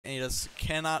just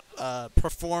cannot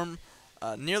perform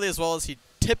nearly as well as he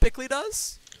typically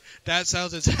does. That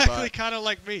sounds exactly kind of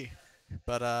like me.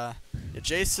 But yeah,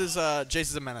 Jace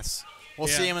is a menace. We'll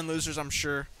Yeah. see him in losers, I'm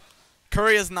sure.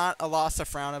 Curry is not a loss to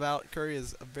frown about. Curry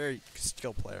is a very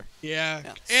skilled player. Yeah.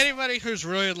 Yeah. Anybody who's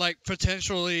really like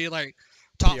potentially like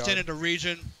top PR. 10 in the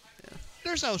region, Yeah.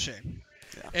 there's no shame.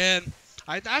 Yeah. And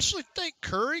I actually think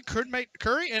Curry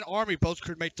and Army both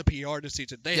could make the PR this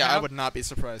season. I would not be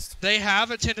surprised. They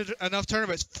have attended enough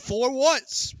tournaments for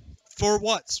once. For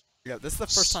once. Yeah, this is the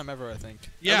first time ever, I think.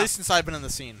 Yeah. At least since I've been in the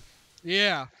scene.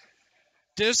 Yeah.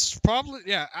 This probably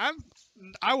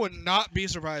I would not be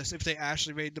surprised if they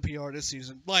actually made the PR this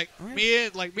season. Me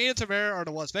and Tamara are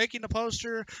the ones making the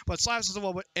poster, but Slaps is the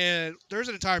one and there's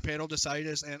an entire panel deciding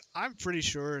this, and I'm pretty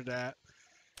sure that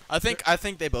I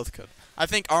think they both could. I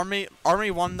think Army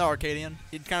won the Arcadian.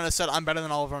 He kind of said, I'm better than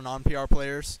all of our non-PR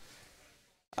players.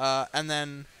 And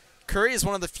then Curry is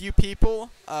one of the few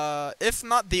people, if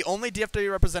not the only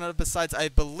DFW representative besides, I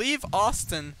believe,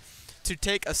 Austin, to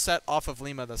take a set off of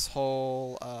Lima this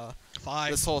whole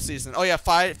season. Oh yeah,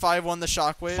 5 won the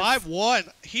Shockwave. 5-1.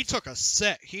 He took a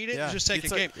set. He didn't just take a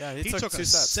game. Yeah, he took two a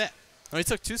sets. set. No, he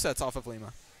took 2 sets off of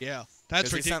Lima. Yeah,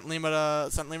 that's ridiculous. He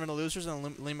sent Lima to losers,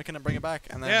 and Lima couldn't bring it back.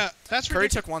 And then that's Curry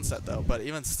ridiculous. took 1 set though, but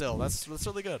even still, that's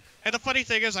really good. And the funny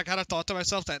thing is, I kind of thought to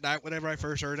myself that night whenever I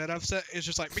first heard that upset, it's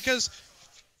just like because.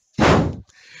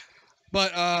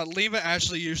 But Lima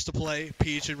actually used to play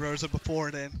Peach and Rosa before,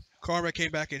 and then Karma came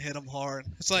back and hit him hard.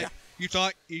 It's like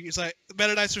it's like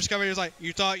Meta Knight's discovery was like,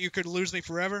 you thought you could lose me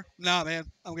forever? Nah, man,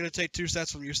 I'm gonna take 2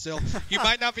 sets from you still. You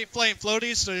might not be playing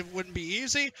floaties, so it wouldn't be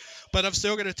easy, but I'm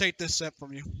still gonna take this set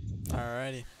from you.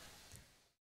 Alrighty.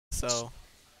 So,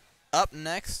 up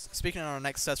next, speaking of our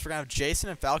next sets, we're gonna have Jayson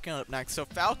and Falkion up next. So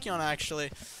Falkion,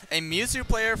 actually, a MewTwo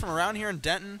player from around here in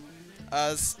Denton,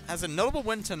 has a notable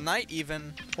win tonight,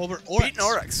 even over Oryx. Beating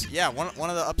Oryx. Yeah, one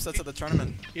of the upsets of the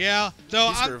tournament. Yeah, so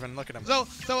he's grooving. Look at him.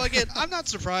 So again, I'm not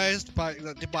surprised by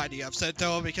the upset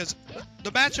though, because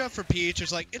the matchup for Peach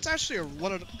is like it's actually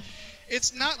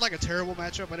it's not like a terrible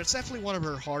matchup, but it's definitely one of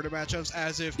her harder matchups.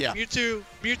 As if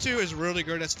Mewtwo is really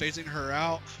good at spacing her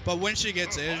out, but when she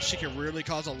gets in, she can really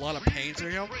cause a lot of pain to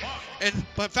him.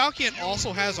 But Falkion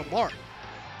also has a mark.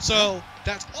 So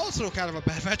that's also kind of a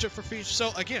bad matchup for Peach.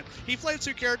 So again, he played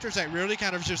 2 characters that really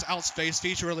kind of just outspace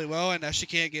Peach really well, and that she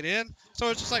can't get in. So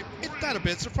it's just like it's not a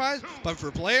bit surprised, but for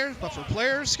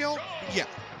player skill, yeah.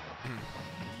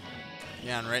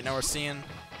 Yeah, and right now we're seeing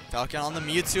Falkion on the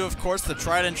Mewtwo, of course, the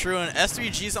tried and true, and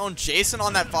SWG's own Jayson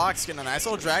on that Fox, getting a nice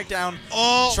little drag down.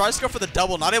 Oh! Tries to go for the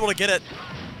double, not able to get it.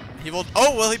 He will.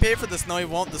 Oh, will he pay for this? No, he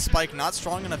won't. The spike not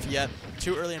strong enough yet.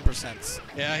 Too early in percents.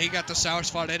 Yeah, he got the sour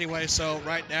spot anyway. So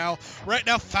right now,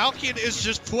 Falkion is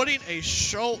just putting a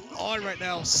show on right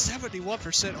now.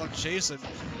 71% on Jayson.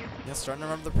 Yeah, starting to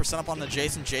remember the percent up on the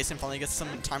Jayson. Jayson finally gets some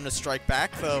time to strike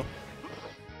back, though.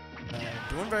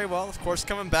 Doing very well. Of course,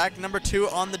 coming back. Number 2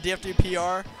 on the DFW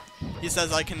PR. He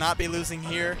says, I cannot be losing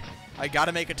here. I got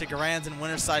to make it to Grands and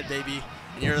Winterside, baby.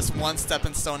 And you're just one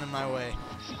stepping stone in my way.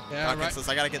 Yeah, right. Says,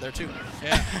 I gotta get there too.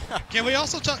 Yeah. Can we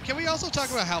also talk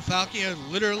about how Falkion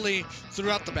literally threw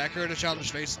out the back air to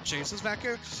challenge Jayson's back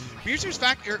air? Mewtwo's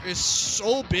back air is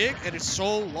so big and it's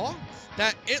so long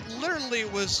that it literally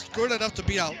was good enough to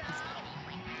beat out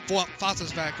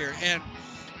Fonta's back air. And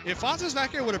if Fonta's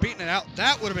back air would have beaten it out,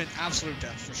 that would have been absolute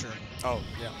death for sure. Oh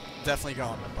yeah, definitely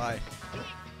gone. Bye.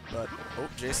 But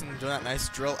Jayson doing that nice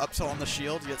drill up tilt on the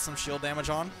shield, get some shield damage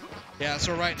on. Yeah,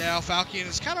 so right now Falkion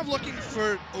is kind of looking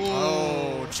for.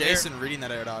 Jayson reading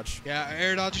that air dodge. Yeah,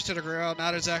 air dodge to the ground.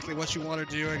 Not exactly what you want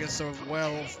to do against a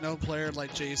well-known player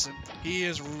like Jayson. He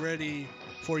is ready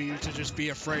for you to just be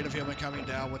afraid of him and coming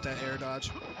down with that air dodge.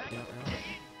 Yeah.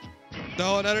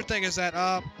 Though another thing is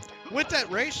that with that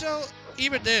rage though,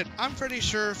 even then, I'm pretty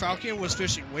sure Falkion was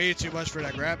fishing way too much for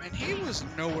that grab, and he was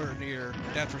nowhere near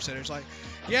that percentage. Like,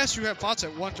 yes, you have Fox at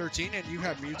 113, and you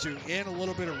have Mewtwo in a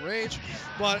little bit of rage,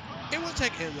 but it would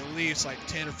take at least like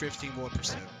 10 or 15 more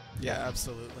 %. Yeah,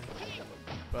 absolutely.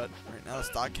 But right now the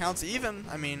stock counts even.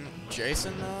 I mean,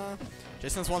 Jason's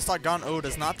one stock gone. Oh,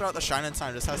 does not throw out the shine in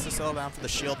time. Just has to settle down for the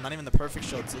shield. Not even the perfect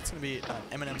shield, so it's going to be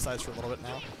M&M size for a little bit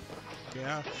now.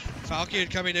 Yeah,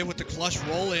 Falkion coming in with the clutch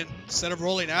roll in instead of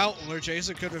rolling out where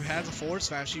Jayson could have had the forward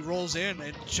smash. He rolls in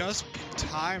and just in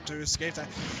time to escape that.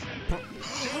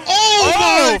 Oh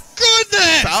my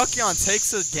goodness! Falkion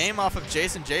takes the game off of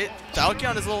Jayson.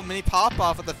 Falkion does a little mini pop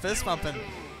off with the fist pump, and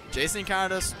Jayson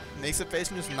kind of just makes a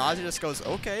face and just nods. He just goes,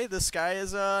 okay, this guy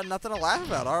is nothing to laugh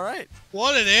about. All right.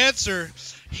 What an answer.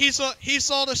 He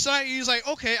saw the sight. He's like,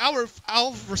 okay,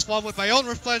 I'll respond with my own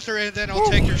reflector and then I'll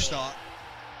take your stock.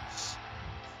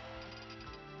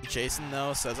 Jayson,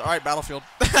 though, says, all right, Battlefield.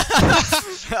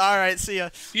 All right, see ya.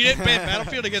 You didn't ban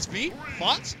Battlefield against me?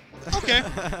 Fox? Okay.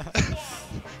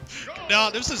 No,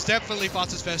 this is definitely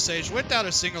Fonz's best stage. Without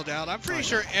a single doubt. I'm pretty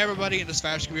sure everybody in the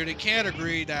Smash community can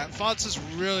agree that Fonz's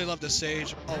really loved the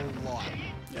stage a lot.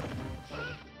 Yep.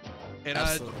 And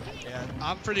yeah,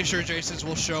 I'm pretty sure Jayson's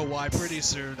will show why pretty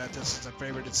soon that this is a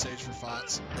favorited stage for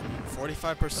Fonz.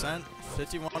 45%,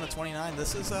 51-29.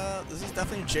 This is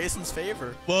definitely Jayson's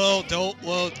favor. Well,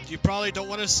 you probably don't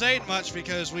want to say much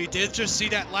because we did just see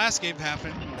that last game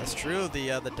happen. That's true.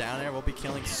 The down air will be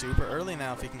killing super early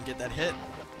now if he can get that hit.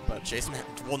 But Jayson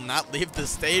will not leave the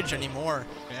stage anymore.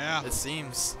 Yeah. It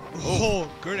seems. Oh,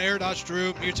 good air dodge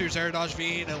Drew. Mewtwo's air dodge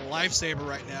being a lifesaver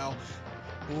right now.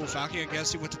 Ooh, Falkion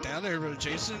guessing with the down there, but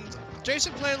Jayson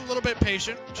playing a little bit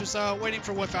patient, just waiting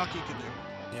for what Falkion can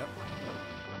do. Yep.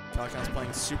 Falkion's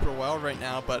playing super well right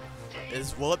now, but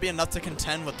will it be enough to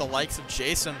contend with the likes of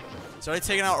Jayson? He's already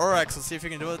taken out Oryx. Let's see if he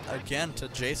can do it again to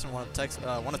Jayson, one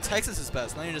of Texas's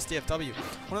best, not even just DFW.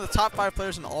 One of the top 5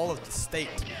 players in all of the state.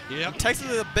 Yep. Texas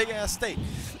is a big-ass state.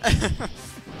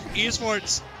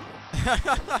 Esports.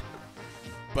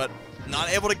 But not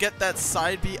able to get that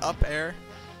side B up air.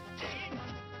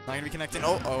 Not going to be connecting.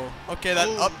 Oh. Okay, that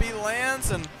up B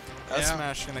lands, and that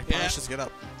smash going to punish his get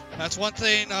up. That's one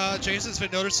thing Jayson's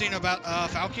been noticing about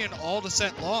Falkion all the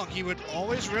set long.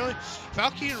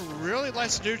 Falkion really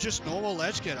likes to do just normal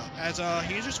ledge get up, as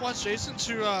he just wants Jayson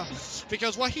to,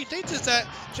 because what he thinks is that,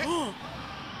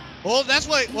 well, that's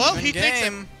what, well, he thinks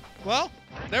that, well,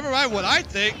 never mind what I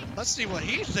think. Let's see what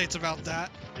he thinks about that.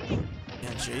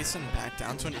 Yeah, Jayson back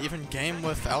down to an even game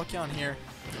with Falkion here.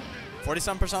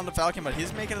 47% on the Falkion, but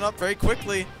he's making it up very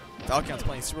quickly. Falkion's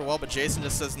playing super well, but Jayson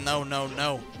just says, no, no,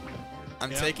 no.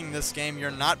 I'm taking this game.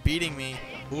 You're not beating me.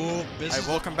 Ooh, I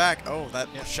will come back. Oh, that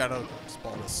shadow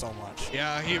spalled us so much.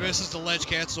 Yeah, he misses the ledge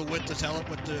cancel with the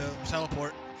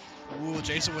teleport. Ooh,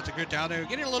 Jayson with the good down there,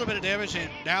 getting a little bit of damage, and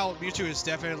now Mewtwo is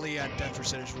definitely at death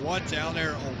percentage. One down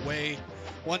there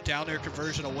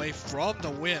conversion away from the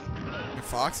win. And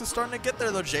Fox is starting to get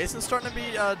there though. Jayson's starting to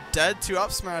be dead to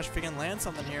up smash if he can land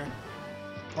something here.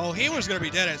 Oh, he was gonna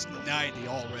be dead at 90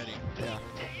 already. Yeah.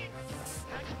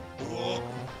 Ooh.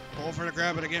 Going for the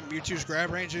grab, but again, Mewtwo's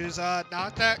grab range is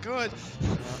not that good.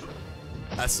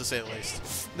 That's to say the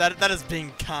least. That is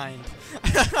being kind.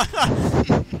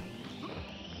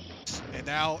 And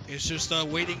now it's just a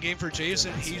waiting game for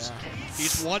Jayson.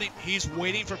 He's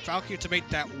waiting for Falkion to make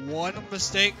that one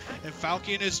mistake, and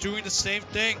Falkion is doing the same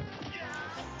thing.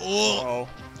 Oh,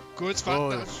 good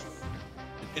spot.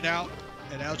 And now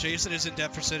Jayson is in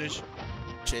death percentage.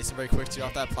 Jayson very quick to get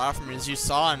off that platform, as you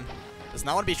saw, and does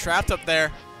not want to be trapped up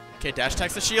there. Okay, dash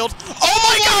attacks the shield. Oh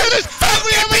my god!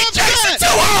 Falkion beat Jayson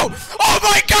 2-0! Oh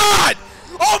my god!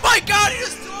 Oh my god, he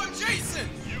just 2-0 Jayson!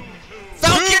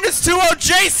 Falkion is 2-0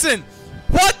 Jayson!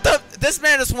 What the? This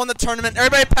man just won the tournament.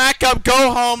 Everybody pack up,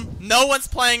 go home. No one's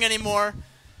playing anymore.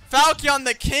 Falkion,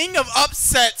 the king of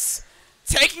upsets,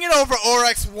 taking it over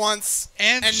Oryx once.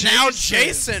 And now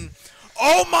Jayson.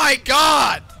 Oh my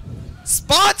god!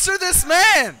 Sponsor this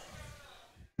man!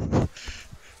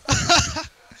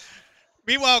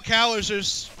 Meanwhile, Cal is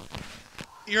just...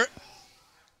 We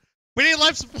need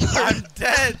life support. I'm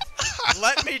dead.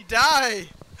 Let me die.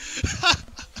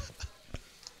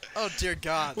 Oh, dear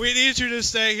God. We need you to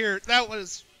stay here. That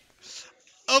was...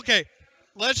 Okay,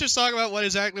 let's just talk about what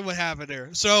happened there.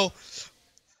 So,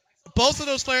 both of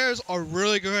those players are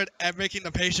really good at making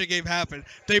the patient game happen.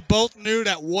 They both knew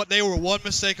that they were one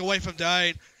mistake away from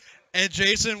dying, and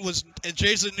Jayson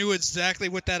knew exactly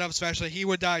with that up smash that he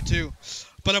would die too.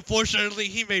 But unfortunately,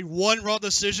 he made one wrong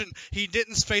decision. He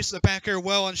didn't space the back air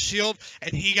well on shield,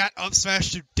 and he got up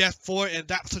smashed to death for it, and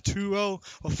that's a 2-0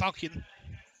 of Falkion.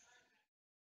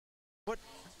 What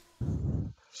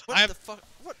the fuck?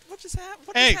 What just happened?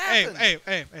 What just happened? Hey.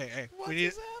 What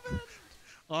just happened?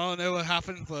 I don't know what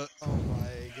happened, but... Oh my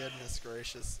goodness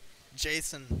gracious.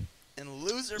 Jayson in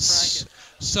loser bracket.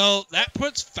 So that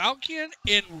puts Falkion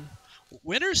in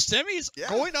winner semis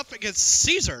going up against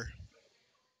Caesar.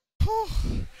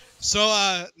 So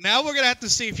now we're gonna have to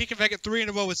see if he can make it 3 in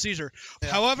a row with Caesar. Yeah.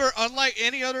 However, unlike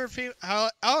any other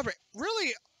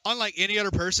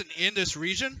person in this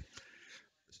region,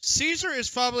 Caesar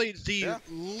is probably the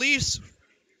least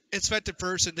expected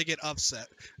person to get upset,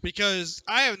 because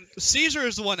Caesar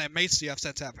is the one that makes the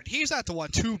upsets happen. He's not the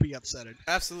one to be upsetted.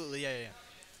 Absolutely,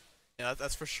 yeah,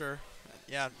 that's for sure.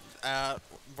 Yeah,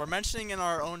 we're mentioning in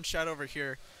our own chat over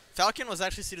here, Falkion was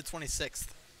actually seeded 26th.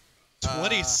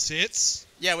 26?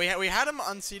 Yeah, we had him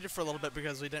unseated for a little bit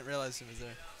because we didn't realize he was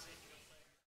there.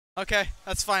 Okay,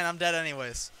 that's fine. I'm dead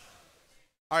anyways.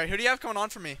 All right, who do you have coming on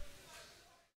for me?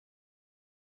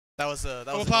 That was a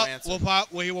no answer.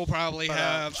 We will probably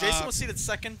have. Jayson was seated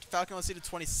 2nd. Falkion was seated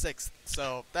 26th.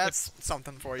 So that's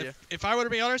something for you. If I were to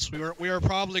be honest, we are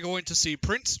probably going to see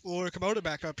Prince or Komodo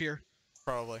back up here.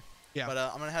 Probably. Yeah. But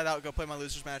I'm gonna head out, go play my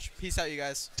losers match. Peace out, you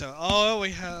guys. So,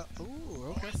 we have.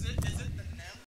 Ooh, okay.